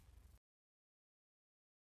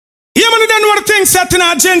thing set in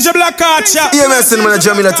a ginger black arch. Yeah, man, send me a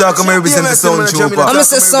Jamila talk. I'm represent the Sound Trooper. I'm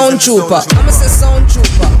say Sound Trooper.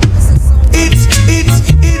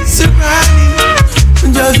 It's a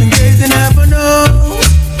rhyme. Just in case you never know.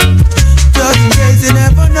 Just in case you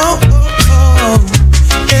never know.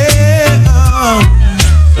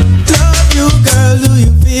 Love you, girl. Do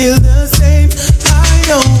you feel the same? I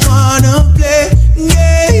don't wanna play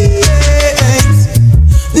games.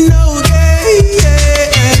 No games.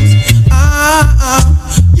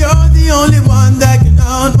 You're the only one that can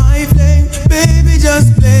out my flame. Baby,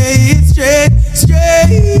 just play it straight.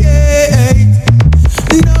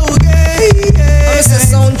 No games. I'm say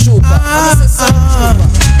Sound Trooper.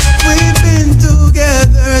 We've been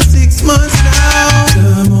together 6 months now.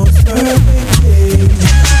 The most perfect day.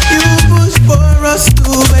 You push for us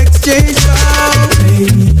to exchange vows.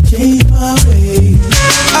 Made me change my way.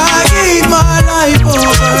 I gave my life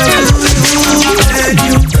over to you, and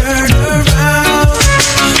you turned around.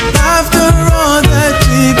 After all that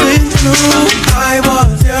we've been through, I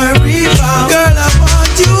was your rebound. Girl, I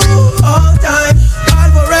want you all time.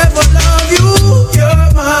 I'll forever love you. You're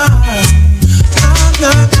mine. I'm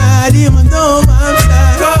not mad even though I'm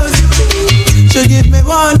sad. 'Cause you should give me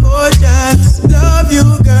one more chance. Love you,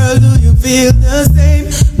 girl, do you feel the same?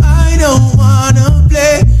 I don't wanna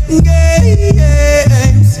play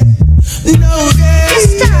games. No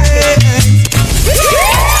games.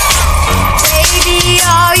 Baby,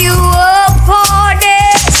 are you up for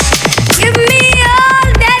this? Give me all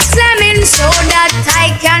that slamming so that I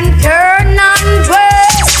can turn and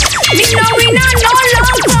twist. Me know we not no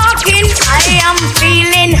long talking. I am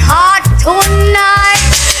feeling hot tonight.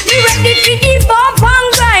 Me ready for the bump and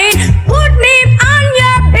grind. Put me on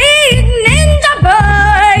your big ninja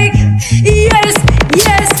bike.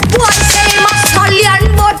 Yes, boy say my stallion,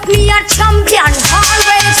 but me a champion.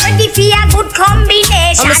 Always ready for a good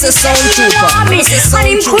combination. I'm say Sound Trooper. And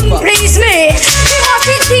him couldn't please me. He must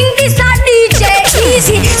be think this a DJ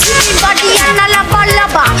easy. See me body and a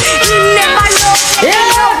lava. He never know he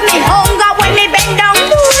love me hunger when me bend down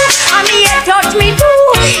too. And me a touch me too.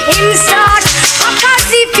 Him start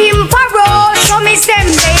cause if him parole. So me say,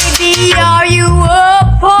 baby, are you up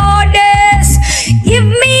for this? Give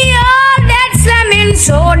me all that slamming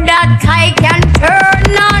so that I can turn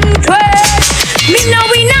and twist. Me know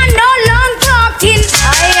we not no long talking.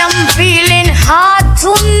 I am feeling hot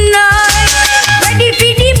tonight. Ready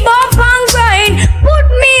for the bump and grind. Put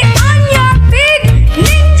me on your big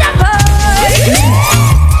ninja bike.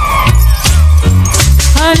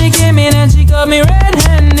 Honey came in and she got me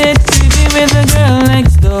red-handed, creeping with the girl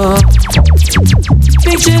next door.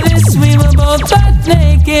 Picture this, we were both butt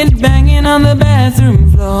naked, banging on the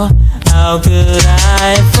bathroom floor. How could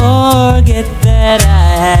I forget that I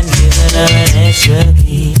had given her an extra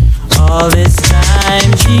key? All this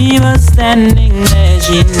time she was standing there,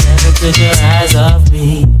 she never took her eyes off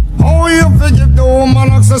me. How you forgive the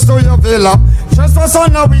woman access to your villa? Trespass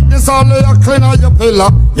on a weakness, all of your clean on your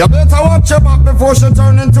pillar. You better watch your back before she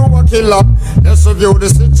turn into a killer. Let's review the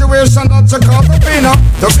situation that you caught the winner.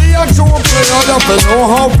 To be a true player, you have to know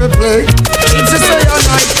how to play. If she say a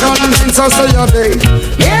night, convince her say a day.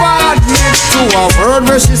 Never admit to a word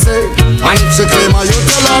where she say. And if she claim her, you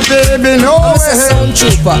tell her, baby, no way. I'm say Sound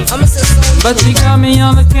Trooper. But she got me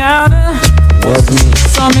on the counter. Wasn't me.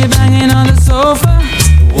 Saw me banging on the sofa.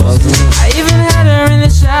 Wasn't me. I even had her in the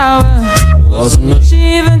shower. Wasn't me. She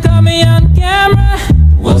even caught me on camera.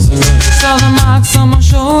 Wasn't me. Saw the marks on my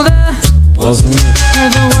shoulder. Wasn't me.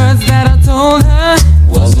 Heard the words that I told her.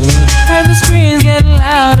 Wasn't me. Heard the screams get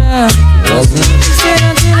louder. Wasn't me. She said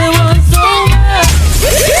until it was over.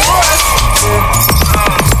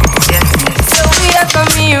 So we are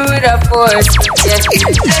coming here with a force. Yes,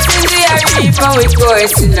 blessings we are reaping, we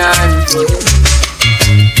coursing on.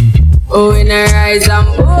 Oh, in our eyes and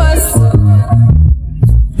boast.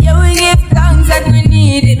 Yeah, we give thanks that we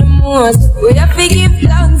need it the most. We have to give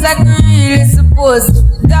thanks that we really supposed to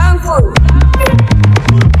be thankful.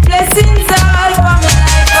 Blessings all for my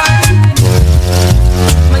life and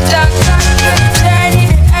my junction,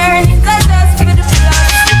 learning, earning, that's just for the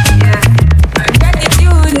plus. Yeah, my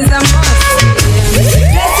gratitude is a must. Yeah.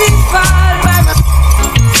 Blessings fall by my.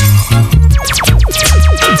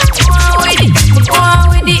 Go on with it, go on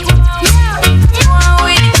with it.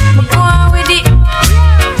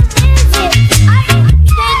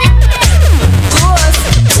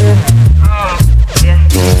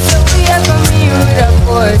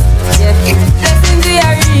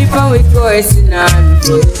 Coursing on.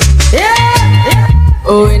 Yeah.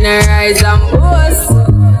 Oh, in our eyes and boast.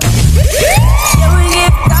 Yeah, we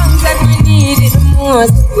give thanks that we need it the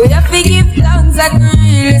most. We have to give thanks that we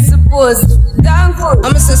really support. supposed to be thankful.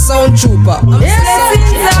 I'm a sound trooper.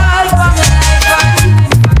 Blessings all for my life and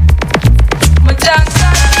my thanks for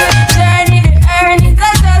the journey, the earnings,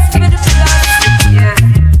 I just for the plus. Yeah.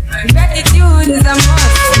 Gratitude is a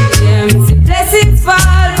must. Yeah. Blessings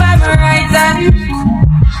fall by my right hand.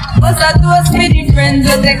 But I toast with the friends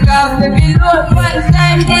that take off every load. One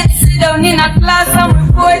time they sit down in a class and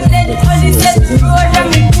report. Then police set the road and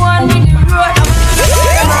me go on with the road.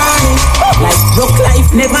 Like broke life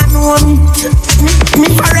never know me. Me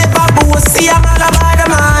forever bossy, I'm all about the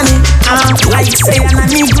money. Like say I'm a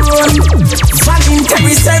Negro.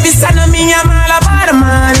 Voluntary service and me, I'm all about the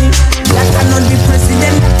money. That cannot be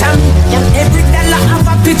president, that me. Every dollar have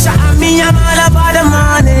a picture of me, I'm all about the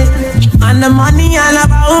money. And the money all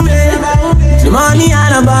about me. The money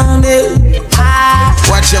all about me.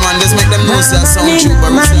 Watch your man, just make them know that sound trooper.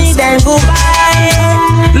 Money then go buy.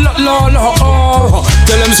 Oh.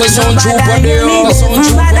 Tell them say sound trooper there. Sound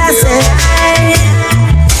trooper there.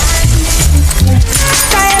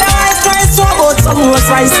 So about some was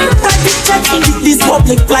rice. I did checking this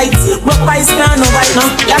public flight, but vice now no right now.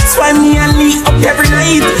 That's why me and me up every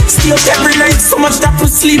night, stay up every night. So much that we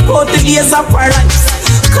sleep out the days of our lives.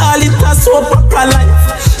 Call it a so proper life.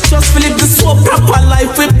 Just live the so proper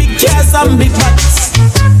life with big cars and big bikes.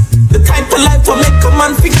 The type of life I make a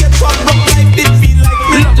man forget what rock life did feel like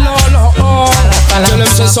me. Tell them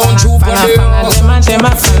say sound trooper there.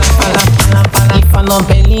 If I no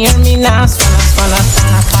belly hear me now,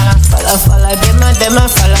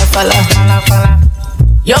 Falla, falla.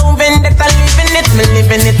 Yo, vendetta, living it, me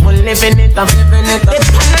living it, we living it, I'm living it. They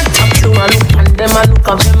pan and top to a look, and them a look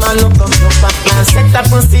up, plan. Set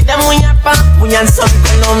up and see them we a pop, we and some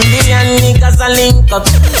Colombian niggas a link up.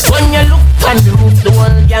 When you look on the roof, the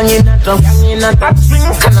whole gang in a top, drink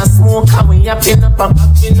and a smoke, and we up in up,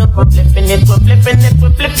 flipping it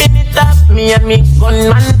up. Me and me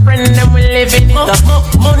gunman friend, them we living it up.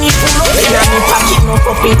 Money full up in a me pocket, no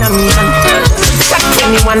cup in a me hand.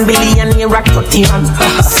 21 billion here at 31.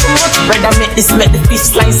 So much bread I make this, make the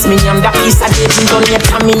fish slice me. I'm the piece of David done yet,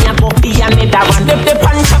 and me a go be another one. The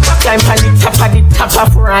pan top of climb on the top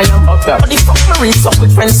of where I am. But the fuck me rinse up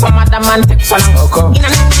with friends, some other man text on. In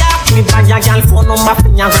a New York, me buy a girl phone number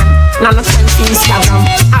for your grand. Now no time for Instagram,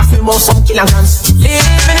 half me about some kilograms.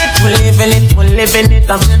 Living it, we living it,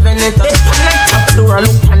 I'm living it up. The pan and top floor,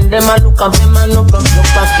 look and them a look up, look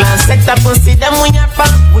up plan. Set up and see them we a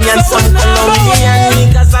pop, we and some Colombian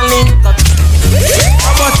niggas a link up.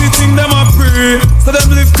 About the thing them a pray, so them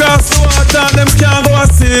live cross the water and them can't go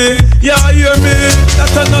and see. Yeah, hear me,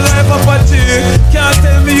 that's no life of a G. Can't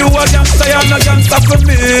tell me you a gangster, you're no gangster for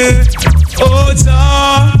me. Oh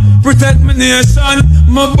Jah, protect my nation.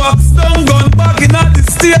 My box down, gun back in at the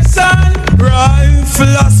station.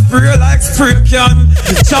 Rifle a spray like spray can.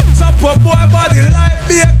 Chop up boy body like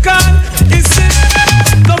bacon. Is it?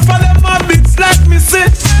 None for them a beats like me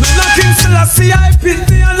sit. Me nothing still I see I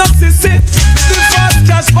pity and not see sit. The fast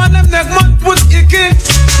cash for them neck man put icky.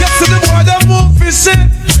 Get to the boy them move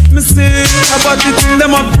fishing. Me see about the thing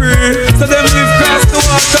them a pray, so them live cross the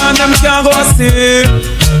water and them can't go see.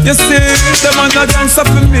 You see, them a no gangster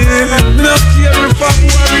for me. Me no care if I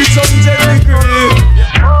reach 100 degree.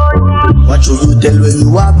 What should you tell when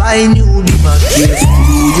you are buying new device?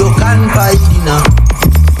 You can buy dinner.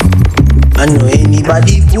 I know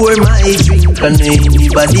anybody pour my drink, I know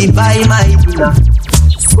anybody buy my dinner.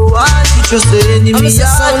 So I teach you enemy,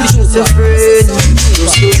 I teach you friend.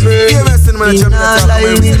 Me not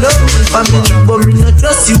lie, me love me family, but me not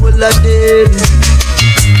trust you all of them.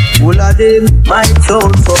 All of them might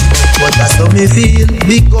sound fuck up, but that's how me feel.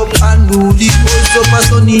 Big up and rule the post up a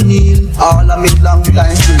sunny hill. All of me long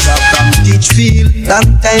time sugar from Ditchfield.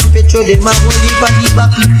 Long time petrol them a only body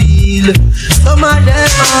battlefield. Some of them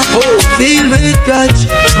are feel with grudge.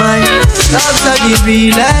 My dogs are the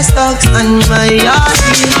realest dogs, and my heart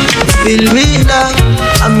feel with love.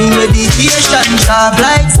 I mean meditation sharp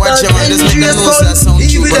like watch your man, just make them know that sound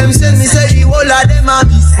true. Even them send me say the whole of them a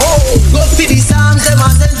miss. Go for the Psalms, them a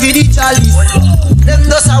send for the chalice. Them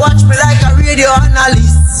just a watch me like a radio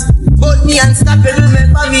analyst. But me unstoppable,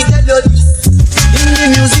 remember me tell you this. In the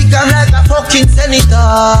music I'm like a fucking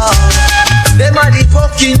senator. Them are the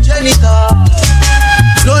fucking janitor.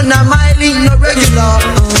 None of my link no regular.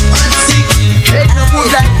 Man sick, head no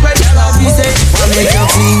good like predator. Be say, what make you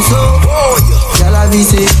clean so? Y'all be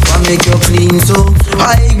say, what make you clean so?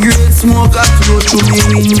 High grade smoke a flow through me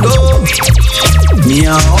window. Me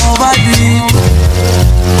a overdo it.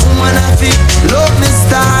 Woman a fit, love me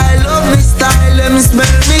style. Let me smell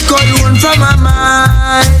me cologne from my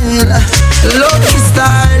mind. Love me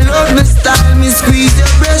style. Me squeeze your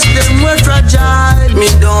breast, them were fragile. Me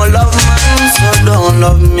don't love man, so don't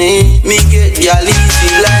love me. me. Me get y'all easy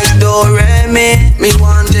like Doremi. Me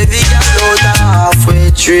want every girl out a halfway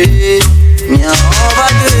tree. Me a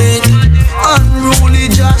overdo it, unruly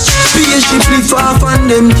Josh. Spaceship far from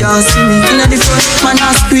them can't see me. Inna the front, man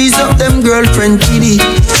I squeeze up them girlfriend kitty.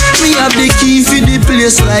 Me have the key for the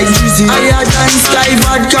place like Dizzy. Higher than Sky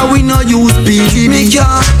Vodka, we no use BD. Me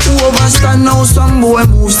can't overstand now some boy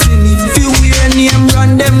move silly. Few wear name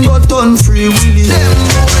brand, them go turn free willy. Them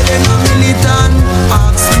boy, them a militant,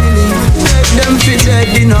 ask Millie. Let them fit dead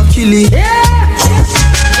in a killie.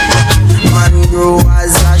 Man grow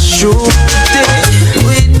as a shooter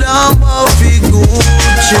with a Buffy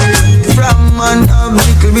Gucci. From man have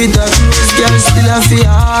little bit of clothes, girl still a fi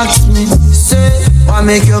ask me. Say, why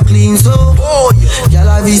make you clean so? Girl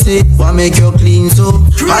a be say, why make you clean so?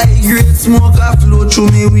 High grade smoke a flow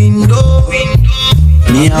through me window.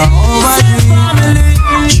 Me a overdo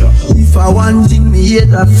it. If I want thing, me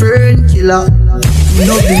hate a fern killer. Me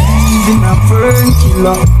no believe in a fern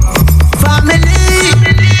killer. Family.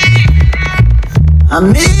 I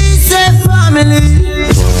me say family.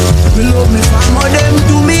 Me love me fam, them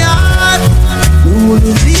to me heart. Who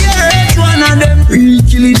will be a one of them? We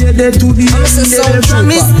kill it dead to the end.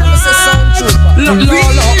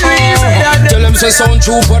 Tell them say sound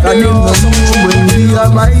trooper. And them no know when we a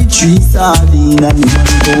buy 3 sardines and the man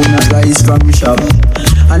pound rice from shop.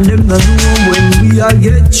 And them no know when we a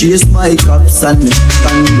get chased by cops and the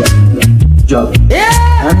stand job.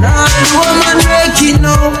 And all the woman making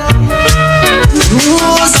up.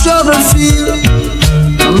 No struggle feel.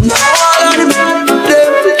 I'm all of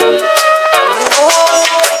them. Oh,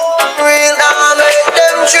 real, I make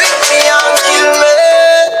them trick me and kill me.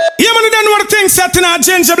 Yeah, man, you don't know what things set in our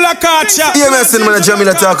ginger black archer. Yeah, man, I said, man,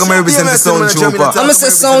 Jamila talk, I'm representing the Sound Trooper. I'm a say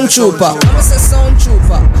Sound Trooper. I'm a say Sound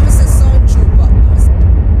Trooper.